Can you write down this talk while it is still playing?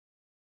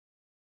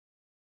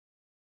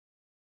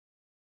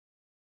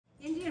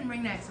Indian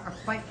Ringnecks are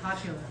quite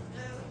popular.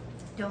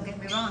 Don't get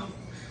me wrong.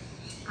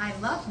 I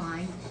love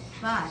mine,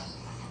 but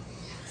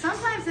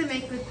sometimes they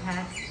make good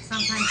pets,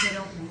 sometimes they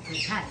don't make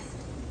good pets.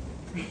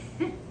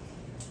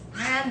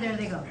 And there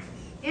they go.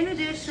 In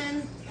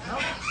addition,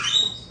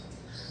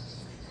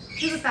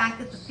 to the fact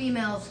that the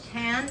females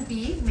can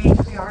be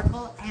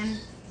matriarchal, and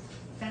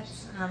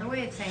that's another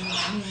way of saying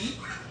mean.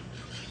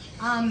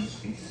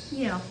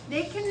 You know,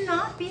 they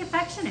cannot be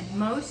affectionate.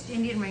 Most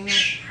Indian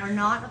Ringnecks are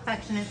not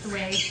affectionate the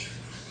way,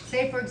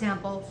 say for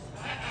example,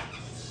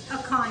 a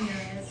conure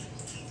is.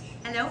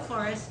 Hello,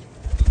 Forrest.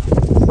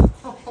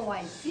 Oh,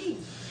 I see.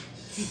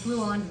 He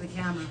flew onto the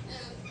camera.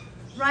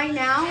 Right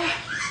now,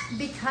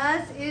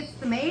 because it's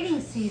the mating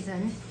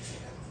season,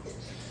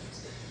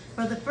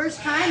 for the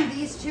first time,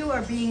 these two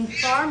are being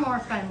far more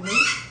friendly.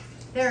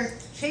 They're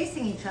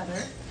chasing each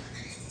other.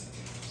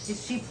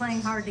 Is she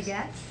playing hard to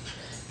get?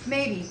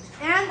 Maybe.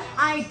 And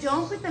I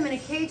don't put them in a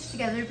cage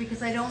together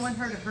because I don't want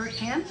her to hurt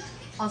him,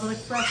 although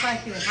it's less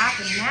likely to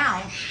happen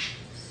now.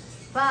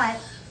 But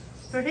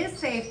for his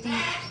safety,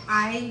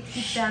 I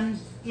keep them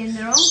in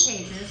their own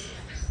cages,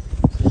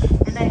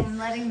 and I'm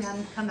letting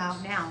them come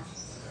out now.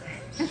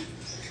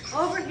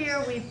 Over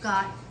here we've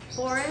got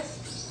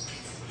Forrest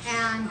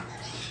and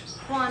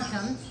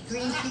Quantum,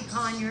 green tea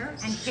conure,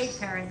 and Cape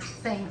Parrot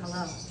saying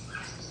hello.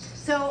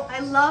 So I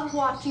love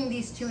watching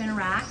these two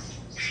interact.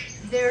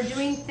 They're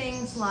doing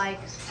things like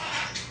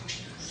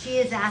she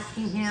is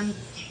asking him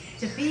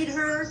to feed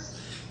her.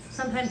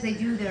 Sometimes they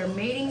do their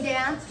mating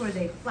dance where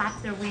they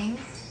flap their wings.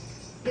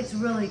 It's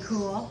really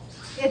cool.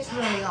 It's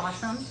really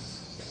awesome.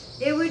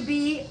 It would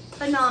be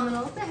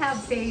phenomenal to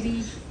have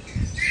baby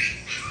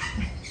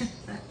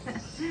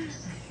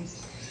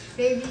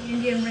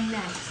Indian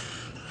Ringnecks.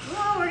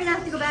 Oh, we're gonna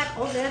have to go back.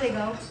 Oh, there they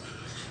go.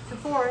 To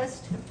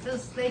Forest,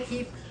 because they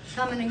keep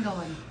coming and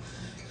going.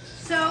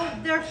 So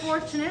they're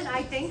fortunate,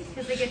 I think,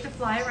 because they get to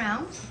fly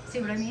around. See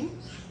what I mean?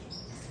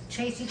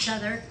 Chase each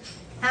other,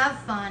 have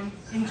fun,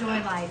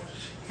 enjoy life,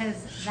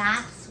 because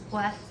that's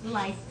what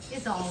life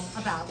is all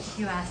about, if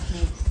you ask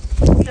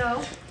me.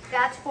 So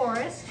that's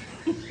Forrest.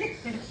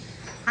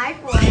 Hi,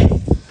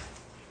 Forrest.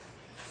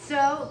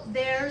 So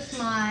there's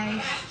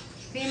my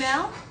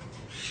female.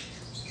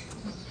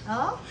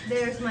 Oh,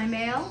 there's my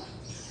male.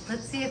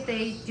 Let's see if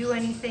they do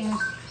anything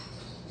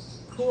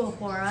cool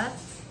for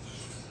us.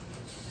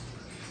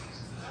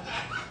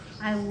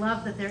 I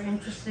love that they're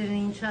interested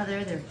in each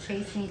other. They're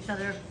chasing each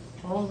other.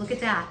 Oh, look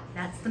at that.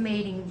 That's the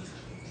mating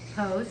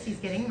pose. He's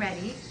getting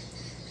ready.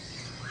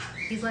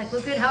 He's like,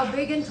 look at how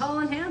big and tall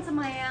and handsome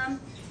I am.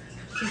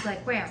 She's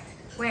like, where?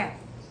 Where?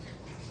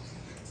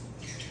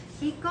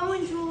 Keep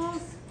going,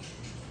 Jules.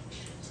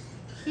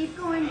 Keep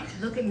going.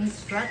 Look at me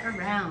strut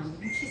around.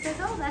 And she says,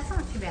 oh, that's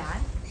not too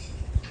bad.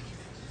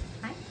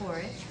 Hi,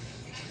 Parrot.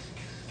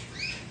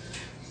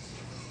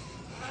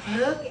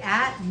 Look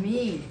at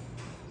me.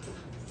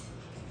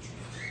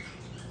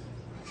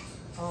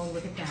 Oh,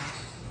 look at that.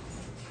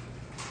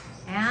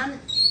 And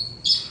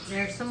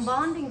there's some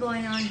bonding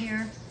going on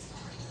here.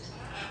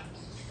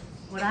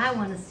 What I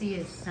want to see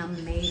is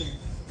some mating.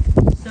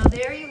 So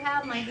there you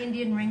have my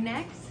Indian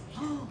Ringnecks.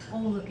 Oh,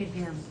 look at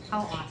him.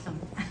 How awesome.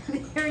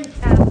 There you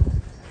have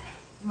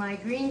my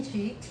green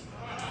cheek.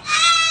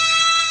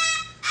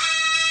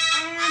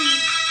 And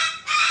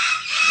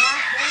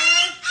that there.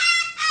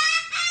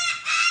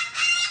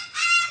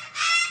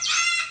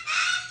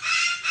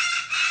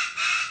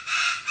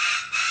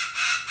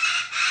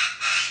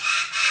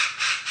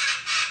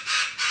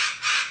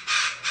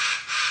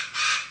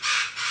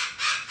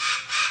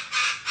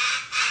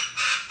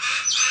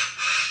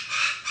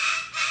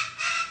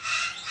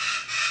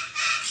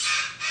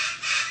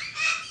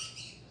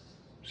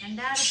 And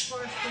that, of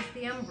course, was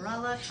the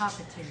umbrella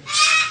cockatoo.